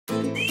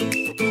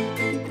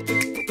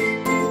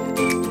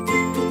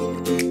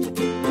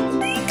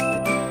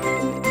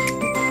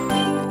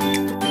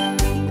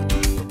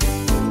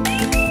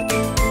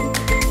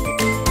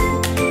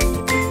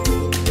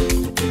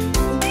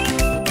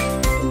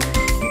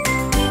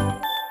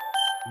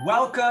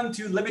Welcome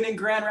to Living in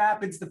Grand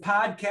Rapids, the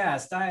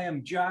podcast. I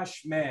am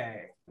Josh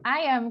May. I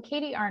am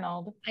Katie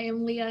Arnold. I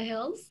am Leah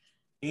Hills.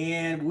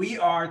 And we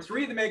are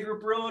three of the May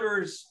Group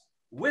Realtors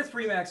with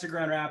Remax of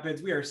Grand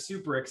Rapids. We are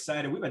super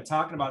excited. We've been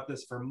talking about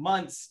this for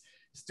months,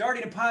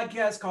 starting a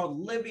podcast called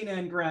Living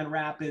in Grand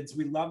Rapids.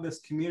 We love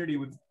this community.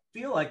 We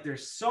feel like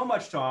there's so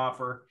much to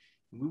offer.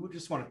 We would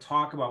just want to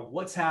talk about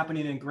what's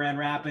happening in Grand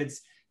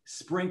Rapids,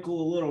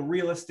 sprinkle a little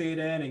real estate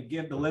in, and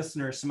give the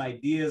listeners some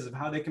ideas of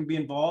how they can be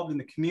involved in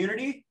the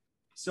community.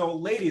 So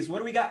ladies, what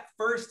do we got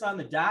first on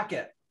the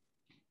docket?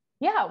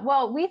 Yeah,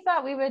 well, we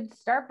thought we would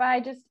start by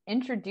just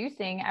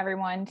introducing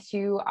everyone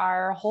to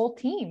our whole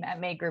team at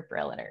May Group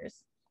Realtors.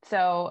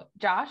 So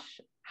Josh,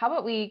 how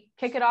about we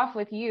kick it off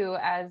with you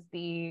as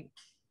the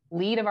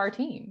lead of our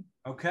team?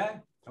 Okay.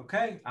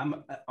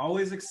 I'm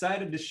always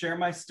excited to share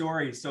my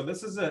story. So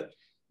this is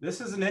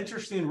an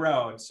interesting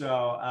road.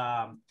 So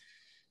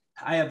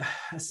I have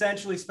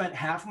essentially spent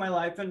half my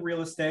life in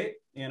real estate,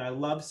 and I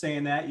love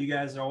saying that. You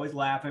guys always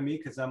laugh at me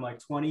because I'm like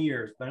 20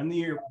 years, but I'm in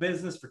the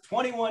business for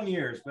 21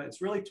 years, but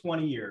it's really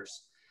 20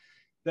 years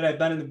that I've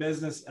been in the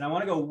business. And I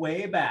want to go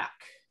way back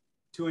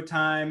to a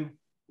time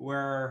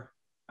where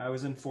I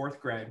was in fourth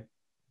grade.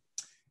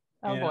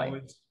 Oh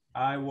boy.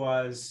 I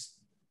was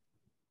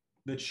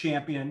the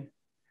champion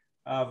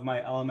of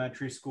my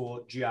elementary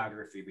school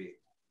geography beat.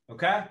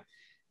 Okay.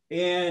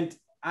 And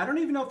I don't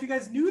even know if you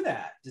guys knew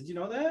that. Did you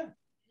know that?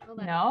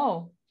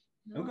 No.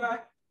 Okay.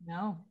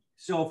 No.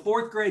 So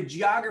fourth grade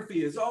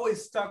geography has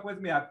always stuck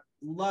with me. I've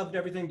loved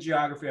everything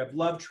geography. I've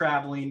loved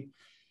traveling.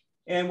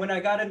 And when I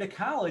got into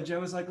college, I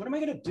was like, what am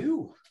I going to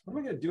do? What am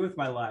I going to do with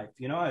my life?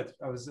 You know,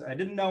 I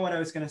didn't know what I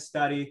was going to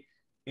study.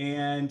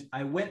 And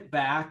I went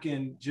back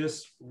and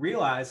just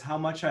realized how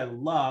much I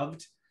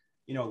loved,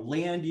 you know,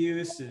 land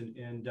use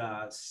and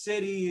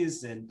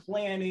cities and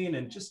planning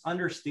and just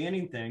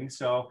understanding things.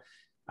 So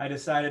I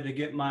decided to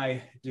get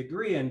my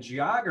degree in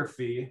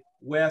geography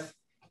with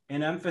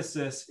an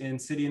emphasis in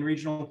city and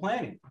regional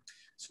planning.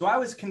 So I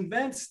was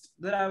convinced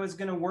that I was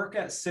going to work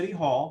at City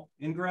Hall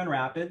in Grand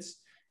Rapids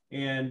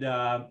and,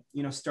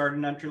 start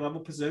an entry-level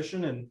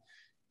position and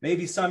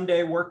maybe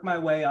someday work my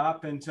way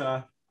up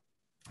into,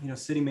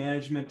 city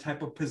management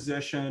type of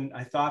position.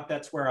 I thought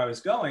that's where I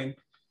was going.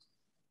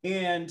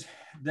 And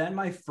then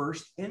my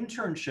first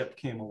internship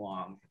came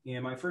along.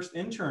 And my first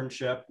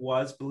internship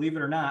was, believe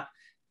it or not,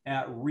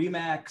 at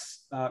Remax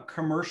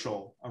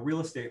Commercial, a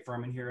real estate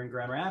firm here in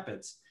Grand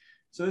Rapids.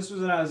 So this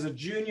was when I was a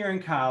junior in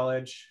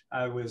college.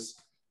 I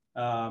was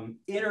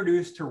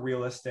introduced to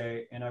real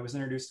estate, and I was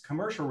introduced to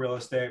commercial real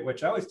estate,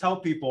 which I always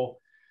tell people,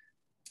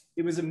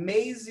 it was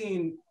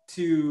amazing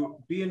to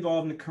be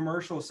involved in the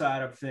commercial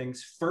side of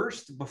things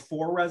first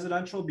before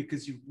residential,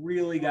 because you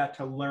really got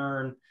to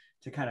learn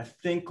to kind of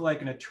think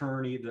like an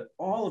attorney, that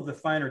all of the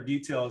finer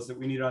details that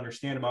we need to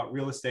understand about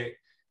real estate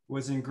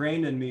was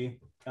ingrained in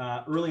me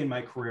early in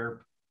my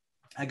career.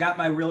 I got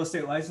my real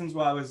estate license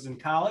while I was in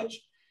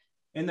college.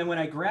 And then when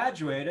I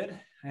graduated,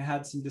 I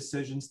had some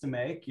decisions to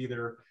make,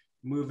 either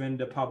move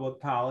into public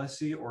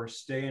policy or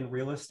stay in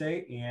real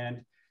estate.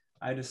 And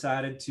I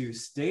decided to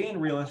stay in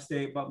real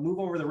estate, but move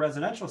over the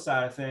residential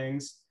side of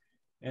things.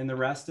 And the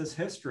rest is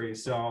history.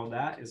 So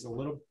that is a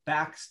little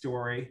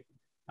backstory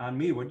on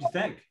me. What do you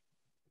think?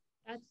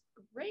 That's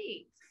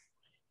great.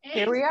 And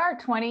Here we are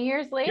 20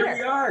 years later. Here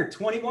we are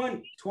 20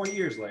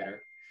 years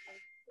later.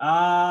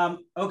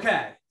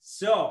 Okay.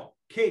 So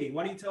Katie,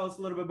 why don't you tell us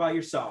a little bit about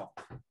yourself?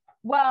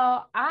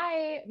 Well,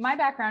 my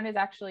background is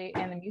actually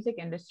in the music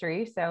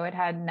industry, so it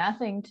had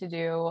nothing to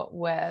do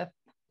with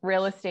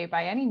real estate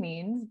by any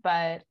means,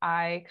 but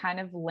I kind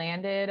of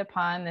landed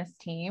upon this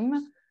team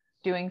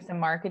doing some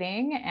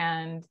marketing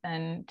and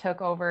then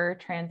took over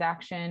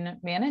transaction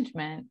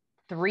management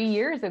 3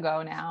 years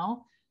ago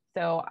now.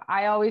 So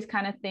I always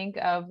kind of think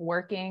of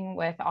working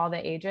with all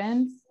the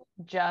agents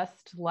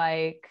just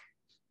like,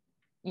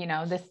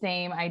 the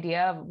same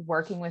idea of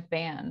working with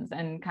bands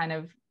and kind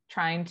of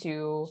trying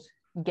to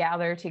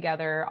gather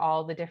together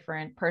all the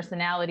different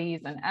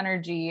personalities and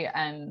energy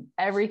and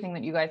everything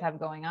that you guys have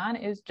going on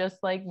is just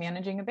like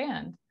managing a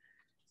band.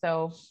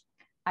 So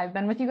I've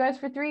been with you guys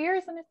for 3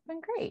 years and it's been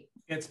great.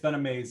 It's been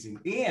amazing.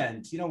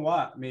 And you know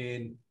what? I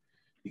mean,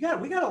 we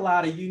got a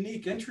lot of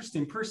unique,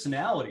 interesting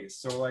personalities.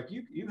 So like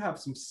you have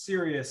some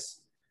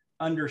serious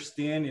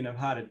understanding of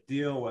how to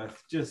deal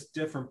with just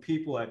different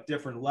people at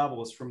different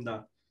levels from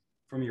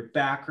your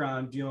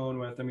background dealing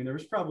with. I mean, there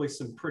was probably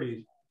some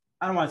pretty,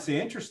 I don't want to say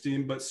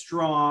interesting, but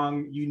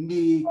strong,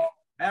 unique,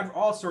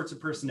 all sorts of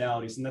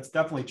personalities. And that's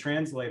definitely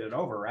translated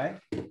over, right?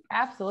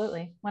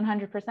 Absolutely.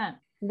 100%.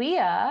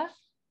 Leah,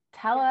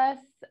 tell us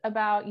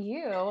about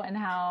you and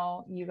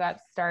how you got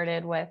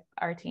started with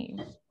our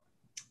team.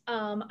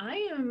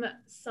 I am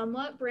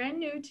somewhat brand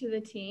new to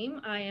the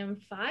team. I am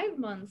 5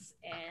 months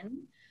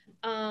in.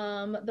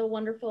 The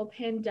wonderful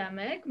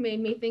pandemic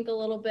made me think a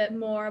little bit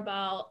more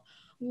about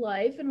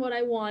life and what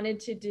I wanted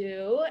to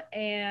do.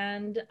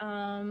 And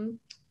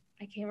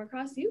I came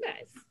across you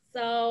guys.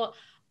 So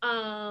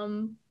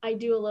I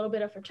do a little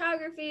bit of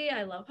photography.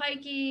 I love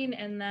hiking.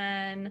 And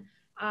then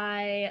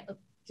I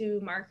do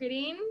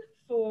marketing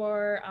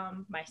for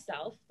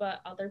myself, but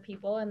other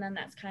people. And then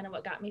that's kind of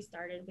what got me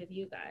started with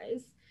you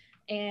guys,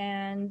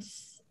 and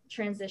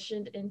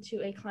transitioned into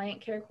a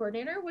client care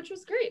coordinator, which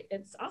was great.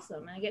 It's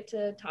awesome. I get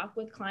to talk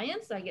with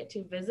clients. I get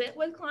to visit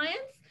with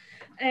clients.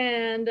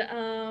 And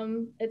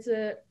it's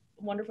a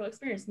wonderful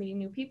experience, meeting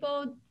new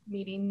people,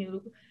 meeting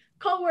new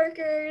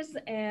coworkers,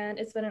 and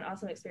it's been an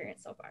awesome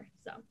experience so far.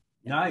 So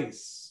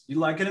nice. You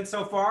liking it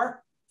so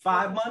far?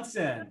 5 months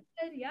in.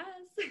 Yes.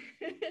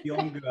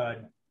 Feeling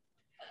good.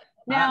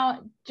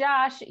 Now,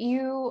 Josh,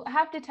 you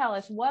have to tell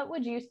us, what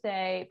would you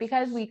say,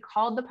 because we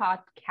called the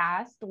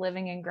podcast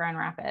Living in Grand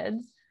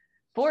Rapids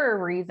for a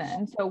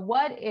reason. So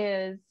what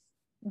is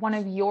one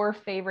of your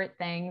favorite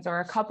things, or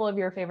a couple of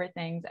your favorite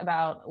things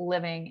about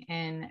living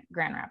in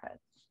Grand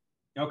Rapids?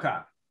 Okay.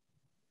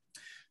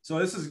 So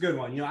this is a good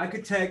one. I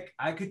could take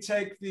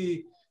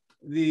the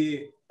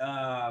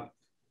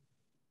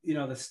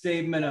the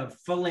statement of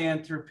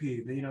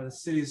philanthropy, the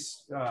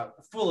city's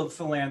full of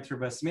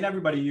philanthropists. I mean,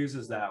 everybody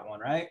uses that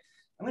one, right?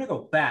 I'm going to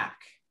go back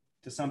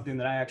to something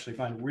that I actually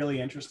find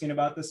really interesting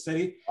about this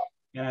city.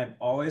 And I've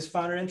always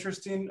found it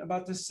interesting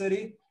about this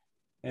city.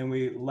 And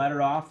we let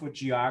it off with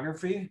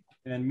geography,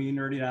 and me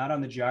nerding out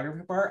on the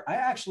geography part. I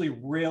actually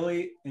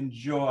really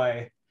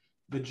enjoy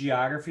the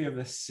geography of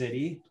the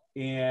city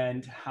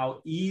and how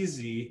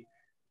easy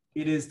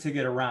it is to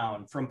get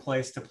around from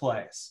place to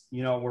place.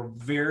 We're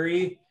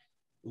very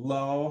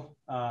low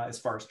as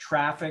far as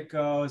traffic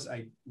goes.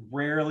 I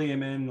rarely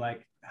am in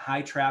like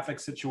high traffic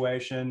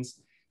situations.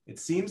 It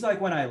seems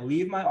like when I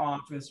leave my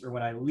office or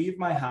when I leave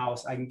my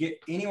house, I can get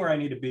anywhere I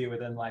need to be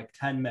within like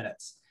 10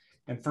 minutes.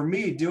 And for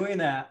me, doing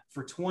that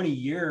for 20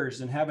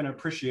 years and having an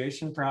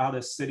appreciation for how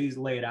this city's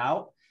laid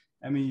out.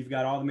 I mean, you've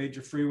got all the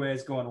major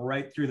freeways going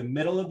right through the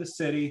middle of the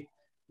city.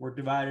 We're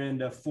divided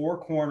into 4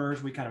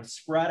 corners. We kind of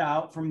spread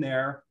out from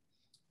there.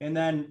 And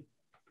then,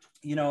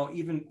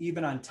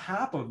 even on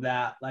top of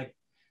that, like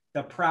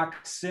the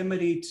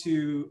proximity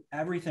to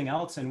everything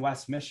else in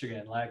West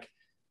Michigan, like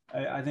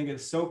I think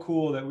it's so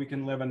cool that we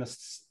can live in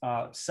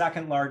the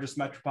second largest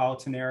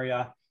metropolitan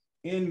area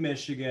in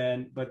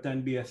Michigan, but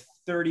then be a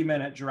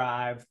 30-minute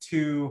drive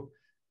to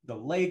the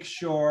lake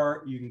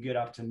shore. You can get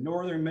up to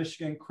northern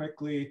Michigan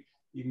quickly.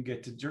 You can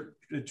get to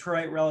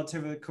Detroit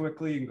relatively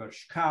quickly. You can go to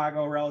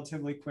Chicago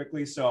relatively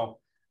quickly. So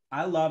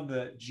I love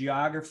the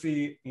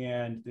geography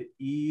and the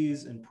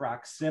ease and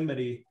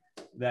proximity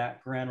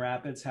that Grand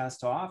Rapids has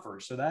to offer.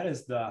 So that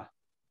is the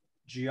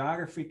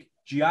geography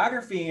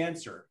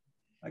answer.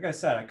 Like I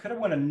said, I could have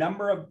went a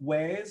number of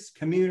ways: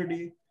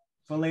 community,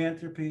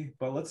 philanthropy,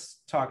 but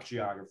let's talk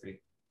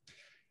geography.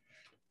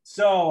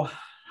 So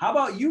how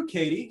about you,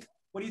 Katie?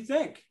 What do you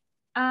think?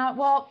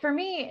 Well, for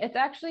me, it's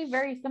actually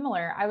very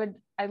similar.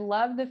 I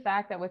love the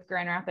fact that with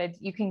Grand Rapids,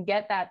 you can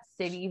get that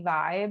city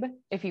vibe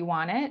if you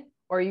want it,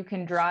 or you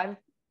can drive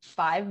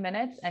 5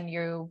 minutes and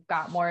you've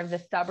got more of the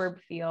suburb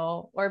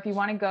feel. Or if you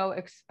want to go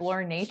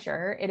explore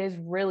nature, it is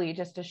really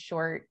just a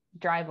short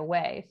drive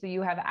away. So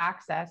you have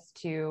access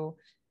to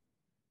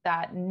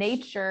that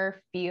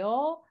nature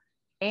feel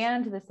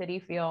and the city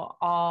feel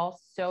all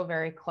so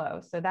very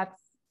close. So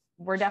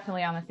we're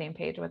definitely on the same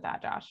page with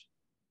that, Josh.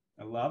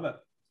 I love it.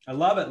 I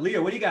love it.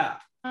 Leah, what do you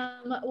got?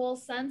 Well,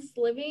 since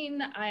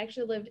I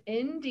actually lived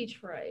in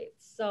Detroit.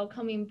 So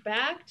coming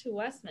back to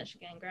West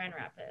Michigan, Grand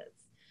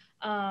Rapids,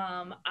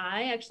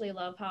 I actually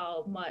love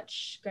how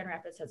much Grand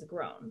Rapids has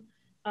grown.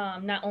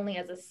 Not only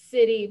as a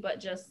city, but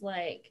just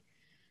like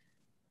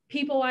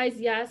people-wise,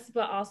 yes,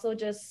 but also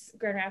just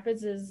Grand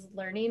Rapids is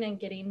learning and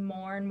getting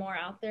more and more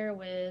out there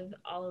with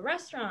all the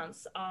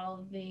restaurants,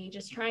 all the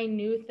just trying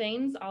new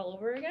things all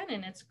over again.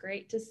 And it's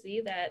great to see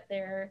that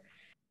they're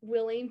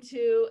willing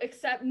to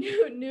accept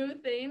new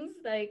things,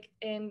 like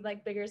in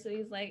like bigger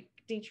cities like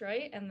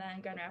Detroit, and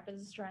then Grand Rapids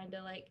is trying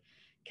to like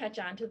catch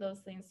on to those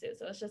things too.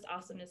 So it's just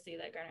awesome to see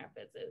that Grand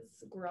Rapids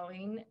is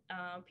growing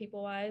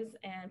people-wise,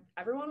 and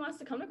everyone wants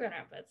to come to Grand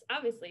Rapids.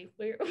 Obviously,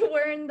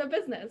 we're in the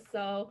business,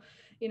 so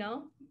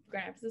Grand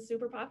Rapids is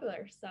super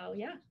popular. So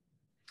yeah.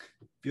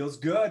 Feels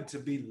good to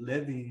be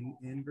living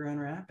in Grand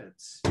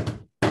Rapids.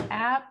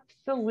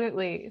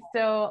 Absolutely.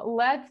 So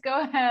let's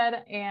go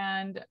ahead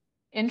and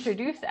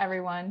introduce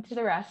everyone to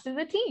the rest of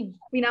the team.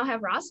 We now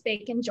have Ross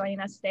Bacon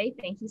joining us today.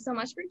 Thank you so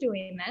much for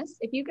doing this.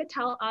 If you could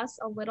tell us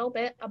a little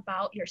bit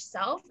about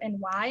yourself and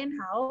why and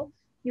how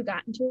you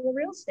got into the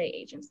real estate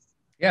agency.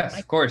 Yes,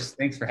 of course.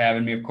 Thanks for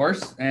having me, of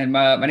course. And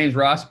my name is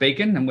Ross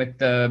Bacon. I'm with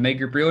May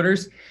Group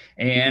Realtors,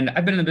 and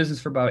I've been in the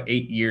business for about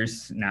 8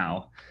 years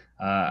now.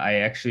 I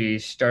actually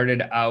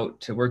started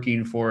out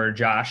working for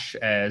Josh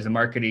as a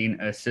marketing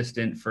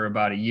assistant for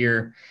about a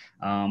year,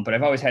 but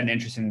I've always had an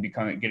interest in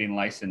getting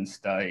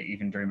licensed,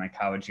 even during my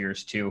college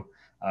years too.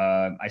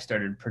 I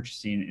started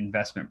purchasing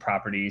investment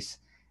properties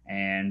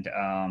and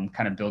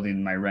kind of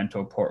building my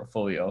rental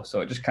portfolio.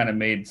 So it just kind of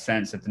made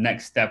sense that the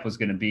next step was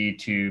going to be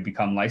to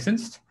become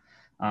licensed.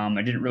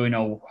 I didn't really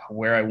know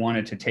where I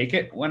wanted to take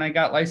it when I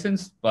got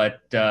licensed,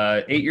 but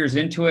 8 years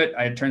into it,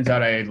 it turns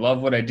out I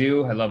love what I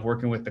do. I love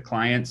working with the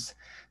clients.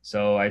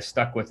 So I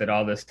stuck with it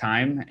all this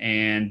time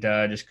and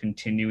just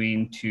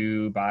continuing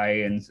to buy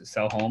and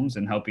sell homes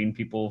and helping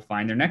people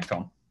find their next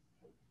home.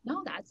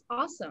 No, that's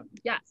awesome.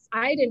 Yes,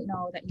 I didn't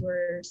know that you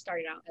were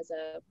starting out as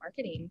a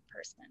marketing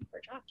person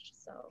for Josh.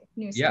 So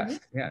news to me.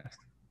 Yes.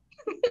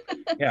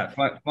 Yeah,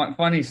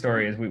 funny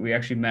story is we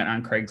actually met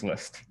on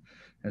Craigslist,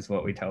 is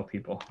what we tell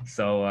people.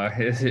 So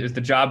it was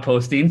the job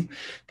posting,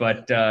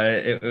 but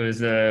it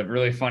was a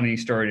really funny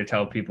story to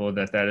tell people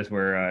that is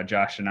where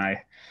Josh and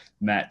I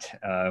met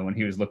when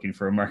he was looking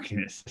for a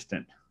marketing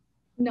assistant.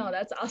 No,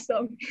 that's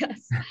awesome.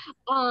 Yes.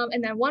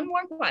 And then one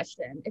more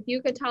question. If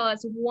you could tell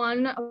us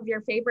one of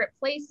your favorite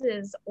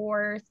places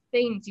or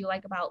things you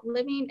like about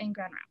living in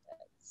Grand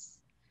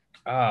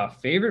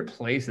Rapids. Favorite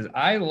places.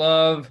 I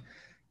love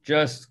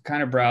just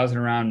kind of browsing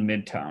around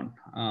Midtown.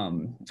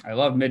 I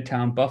love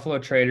Midtown. Buffalo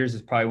Traders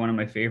is probably one of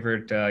my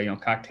favorite,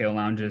 cocktail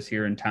lounges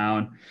here in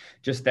town.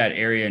 Just that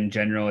area in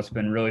general. It's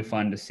been really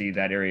fun to see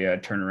that area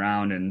turn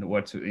around and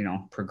what's,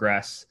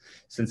 progress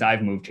since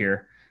I've moved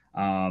here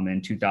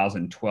in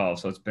 2012.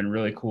 So it's been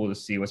really cool to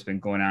see what's been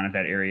going on at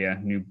that area.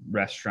 New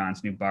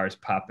restaurants, new bars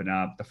popping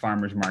up. The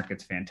farmers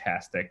market's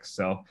fantastic.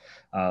 So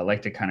I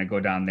like to kind of go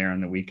down there on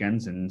the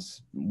weekends and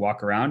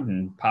walk around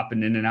and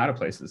popping in and out of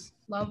places.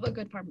 Love a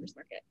good farmers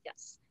market.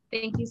 Yes.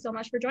 Thank you so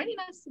much for joining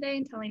us today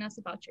and telling us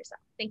about yourself.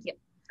 Thank you.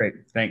 Great.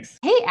 Thanks.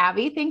 Hey,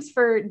 Abby, thanks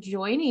for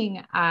joining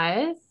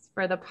us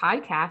for the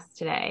podcast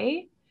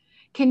today.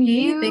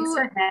 Thanks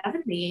for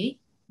having me.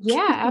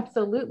 Yeah,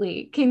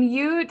 absolutely. Can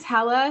you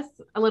tell us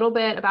a little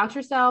bit about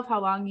yourself, how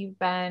long you've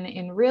been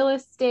in real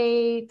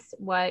estate,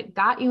 what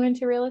got you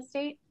into real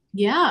estate?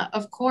 Yeah,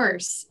 of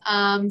course.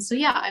 I'm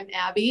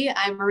Abby.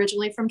 I'm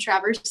originally from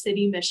Traverse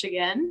City,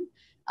 Michigan,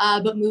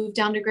 but moved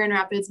down to Grand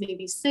Rapids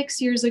maybe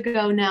 6 years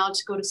ago now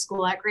to go to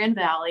school at Grand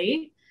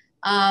Valley.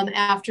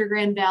 After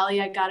Grand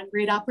Valley, I got a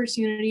great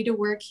opportunity to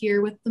work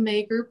here with the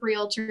May Group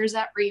Realtors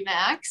at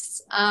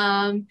RE/MAX.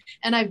 And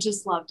I've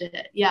just loved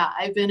it. Yeah,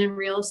 I've been in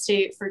real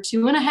estate for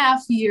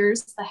 2.5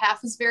 years. The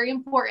half is very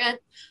important.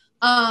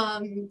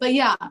 But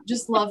yeah,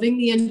 just loving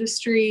the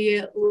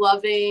industry,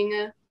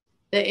 loving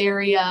the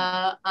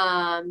area.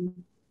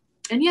 And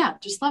yeah,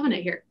 just loving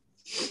it here.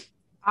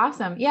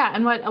 Awesome. Yeah.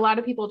 And what a lot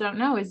of people don't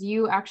know is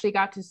you actually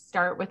got to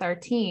start with our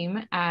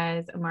team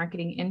as a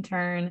marketing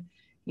intern.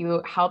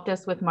 You helped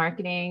us with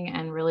marketing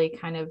and really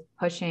kind of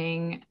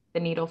pushing the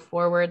needle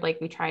forward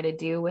like we try to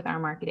do with our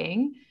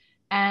marketing.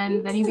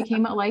 And then you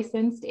became a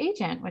licensed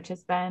agent, which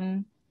has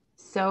been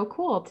so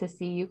cool to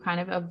see you kind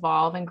of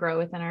evolve and grow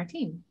within our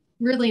team.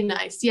 Really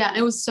nice. Yeah.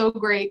 It was so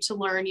great to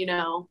learn,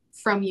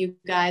 from you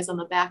guys on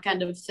the back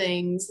end of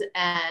things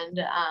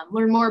and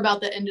learn more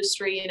about the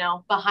industry,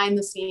 behind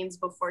the scenes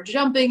before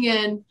jumping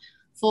in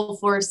full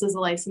force as a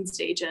licensed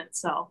agent.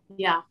 So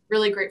yeah,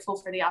 really grateful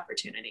for the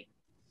opportunity.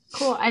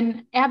 Cool.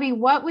 And Abby,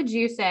 what would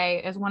you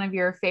say is one of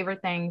your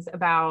favorite things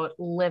about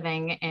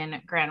living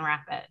in Grand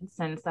Rapids,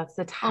 since that's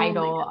the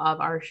title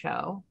of our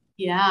show?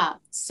 Yeah,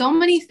 so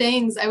many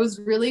things. I was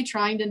really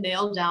trying to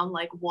nail down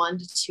like 1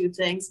 to 2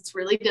 things. It's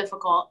really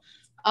difficult.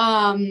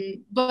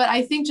 But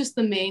I think just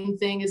the main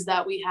thing is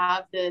that we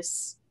have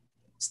this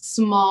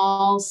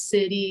small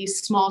city,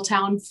 small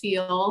town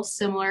feel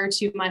similar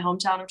to my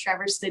hometown of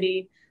Traverse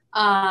City.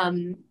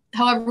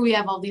 However, we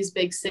have all these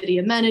big city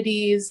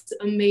amenities,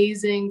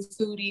 amazing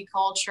foodie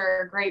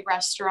culture, great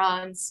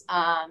restaurants,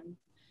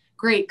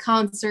 great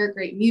concert,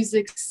 great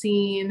music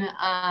scene,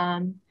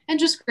 and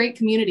just great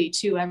community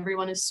too.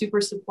 Everyone is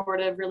super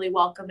supportive, really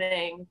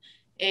welcoming.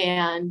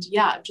 And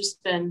yeah, I've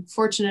just been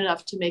fortunate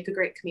enough to make a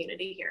great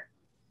community here.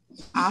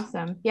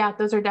 Awesome. Yeah,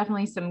 those are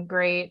definitely some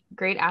great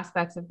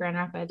aspects of Grand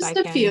Rapids.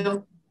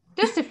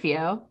 Just a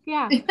few.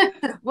 Yeah.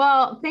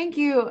 Well, thank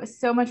you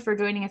so much for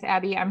joining us,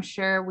 Abby. I'm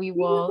sure we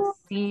will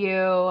see you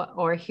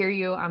or hear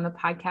you on the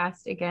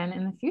podcast again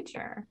in the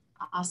future.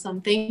 Awesome.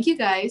 Thank you,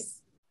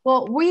 guys.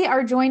 Well, we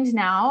are joined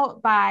now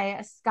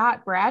by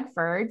Scott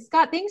Bradford.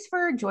 Scott, thanks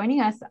for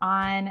joining us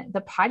on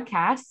the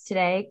podcast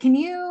today. Can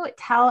you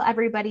tell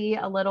everybody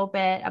a little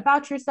bit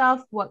about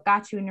yourself, what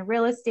got you into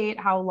real estate,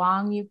 how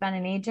long you've been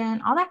an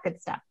agent, all that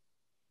good stuff?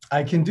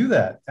 I can do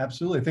that.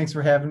 Absolutely. Thanks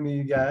for having me,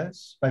 you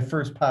guys. My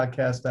first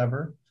podcast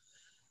ever.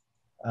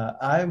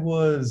 I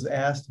was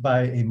asked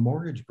by a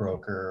mortgage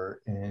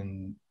broker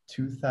in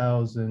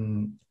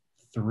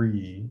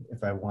 2003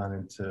 if I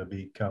wanted to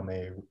become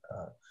a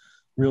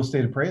real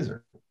estate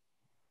appraiser.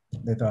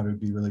 They thought it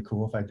would be really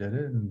cool if I did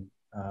it. And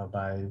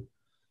by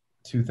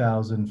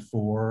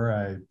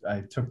 2004,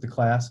 I took the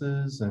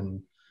classes,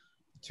 and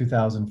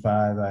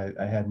 2005,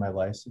 I had my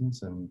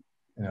license, and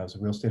I was a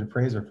real estate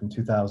appraiser from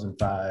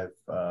 2005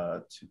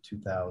 to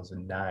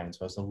 2009. So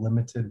I was a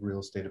limited real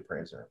estate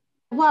appraiser.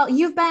 Well,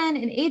 you've been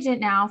an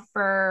agent now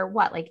for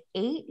what, like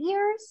 8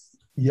 years?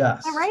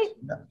 Yes. All right.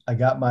 I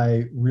got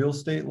my real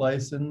estate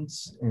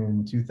license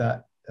in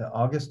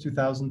August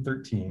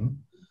 2013.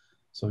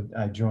 So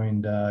I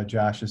joined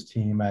Josh's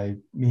team.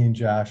 Me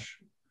and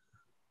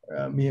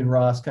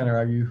Ross kind of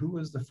argue who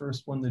was the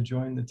first one to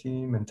join the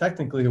team. And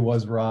technically it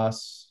was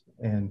Ross,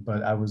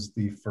 but I was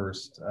the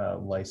first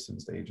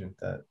licensed agent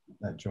that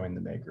joined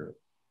the May Group.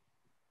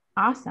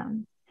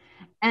 Awesome.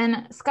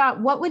 And Scott,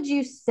 what would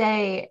you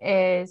say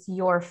is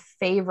your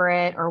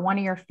favorite or one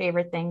of your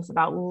favorite things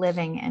about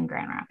living in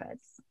Grand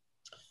Rapids?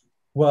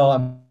 Well,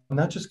 I'm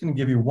not just going to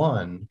give you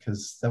one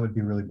because that would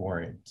be really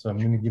boring. So I'm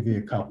going to give you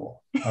a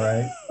couple. All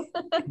right.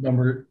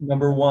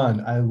 Number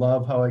one, I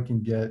love how I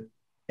can get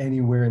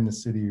anywhere in the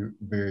city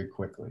very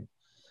quickly.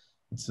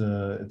 It's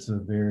a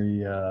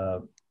very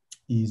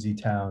easy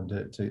town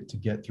to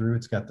get through.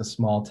 It's got the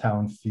small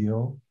town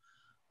feel.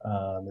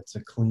 It's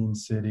a clean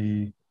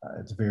city.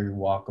 It's very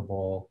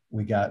walkable.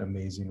 We got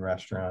amazing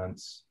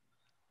restaurants.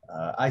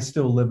 I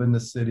still live in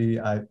the city.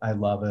 I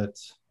love it.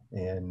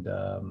 And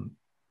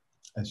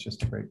it's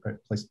just a great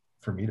place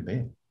for me to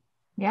be.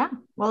 Yeah.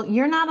 Well,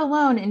 you're not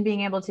alone in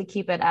being able to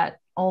keep it at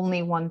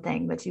only one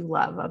thing that you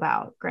love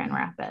about Grand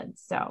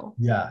Rapids. So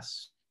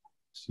yes.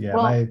 Yeah.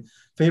 Well, my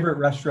favorite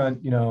restaurant,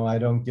 I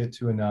don't get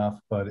to enough,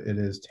 but it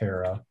is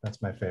Terra.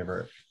 That's my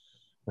favorite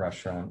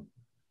restaurant.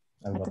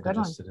 I love to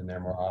just sit in there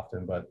more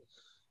often, but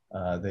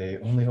they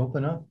only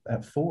open up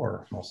at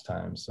 4 most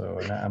times. So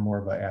I'm more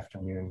of an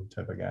afternoon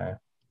type of guy.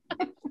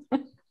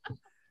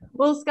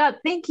 Well, Scott,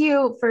 thank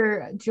you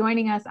for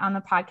joining us on the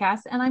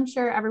podcast. And I'm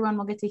sure everyone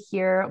will get to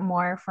hear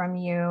more from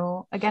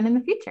you again in the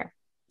future.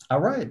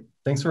 All right.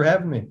 Thanks for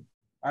having me.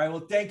 All right.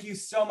 Well, thank you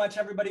so much,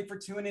 everybody, for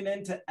tuning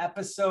in to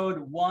episode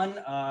 1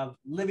 of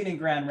Living in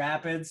Grand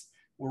Rapids.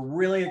 We're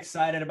really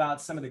excited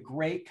about some of the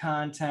great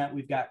content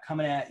we've got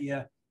coming at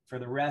you for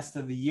the rest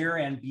of the year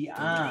and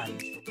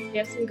beyond. We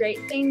have some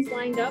great things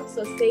lined up,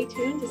 so stay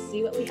tuned to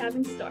see what we have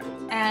in store.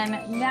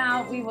 And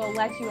now we will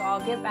let you all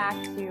get back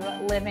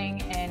to living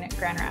in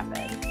Grand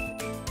Rapids.